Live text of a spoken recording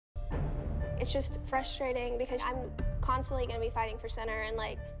It's just frustrating because I'm constantly gonna be fighting for center and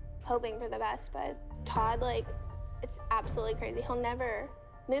like hoping for the best, but Todd, like, it's absolutely crazy. He'll never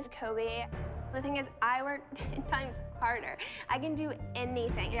move Kobe. The thing is, I work 10 times harder. I can do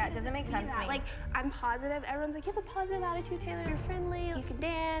anything. Yeah, it doesn't make sense to me. Like, I'm positive. Everyone's like, you have a positive attitude, Taylor. You're friendly, you can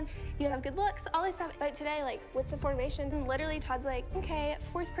dance, you have good looks, all this stuff. But today, like, with the formations, and literally Todd's like, okay,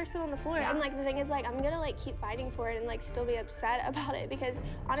 fourth person on the floor. Yeah. And like, the thing is, like, I'm gonna like keep fighting for it and like still be upset about it because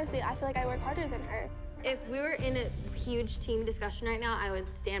honestly, I feel like I work harder than her. If we were in a huge team discussion right now, I would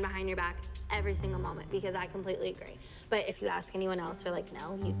stand behind your back every single moment because I completely agree. But if you ask anyone else, they're like,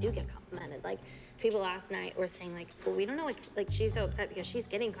 no, you do get complimented. Like, people last night were saying like, well, we don't know, like she's so upset because she's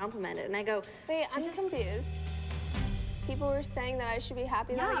getting complimented. And I go, wait, I'm confused. People were saying that I should be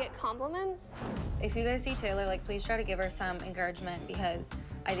happy that I get compliments. If you guys see Taylor, like, please try to give her some encouragement because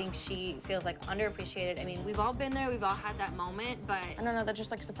I think she feels like underappreciated. I mean, we've all been there, we've all had that moment, but I don't know, that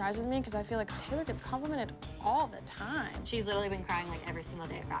just like surprises me because I feel like Taylor gets complimented all the time. she's literally been crying like every single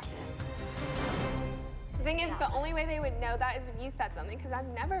day at practice. The thing is, the only way they would know that is if you said something, because I've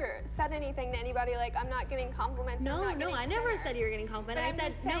never said anything to anybody like, I'm not getting compliments. No, I'm not I getting never center. said you were getting complimented. But I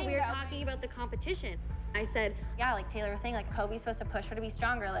I'm said, just no, saying, we were though. talking about the competition. I said, yeah, like Taylor was saying, like, Kobe's supposed to push her to be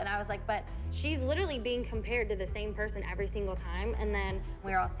stronger. And I was like, but she's literally being compared to the same person every single time. And then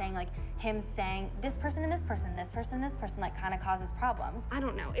we were all saying, like, him saying this person and this person, this person, this person, like, kind of causes problems. I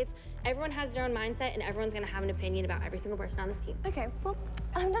don't know. It's everyone has their own mindset and everyone's gonna have an opinion about every single person on this team. Okay, well,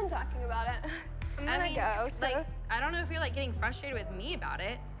 I'm done talking about it. I'm gonna go, so. Like, I don't know if you're, like, getting frustrated with me about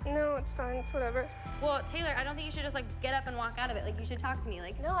it. No, it's fine, it's whatever. Well, Taylor, I don't think you should just, like, get up and walk out of it. Like, you should talk to me.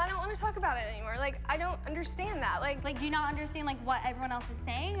 Like, No, I don't want to talk about it anymore. Like, I don't understand that. Like, do you not understand, like, what everyone else is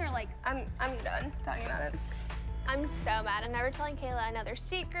saying? Or, like, I'm done talking about it. I'm so mad. I'm never telling Kayla another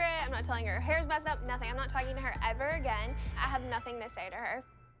secret. I'm not telling her hair's messed up, nothing. I'm not talking to her ever again. I have nothing to say to her.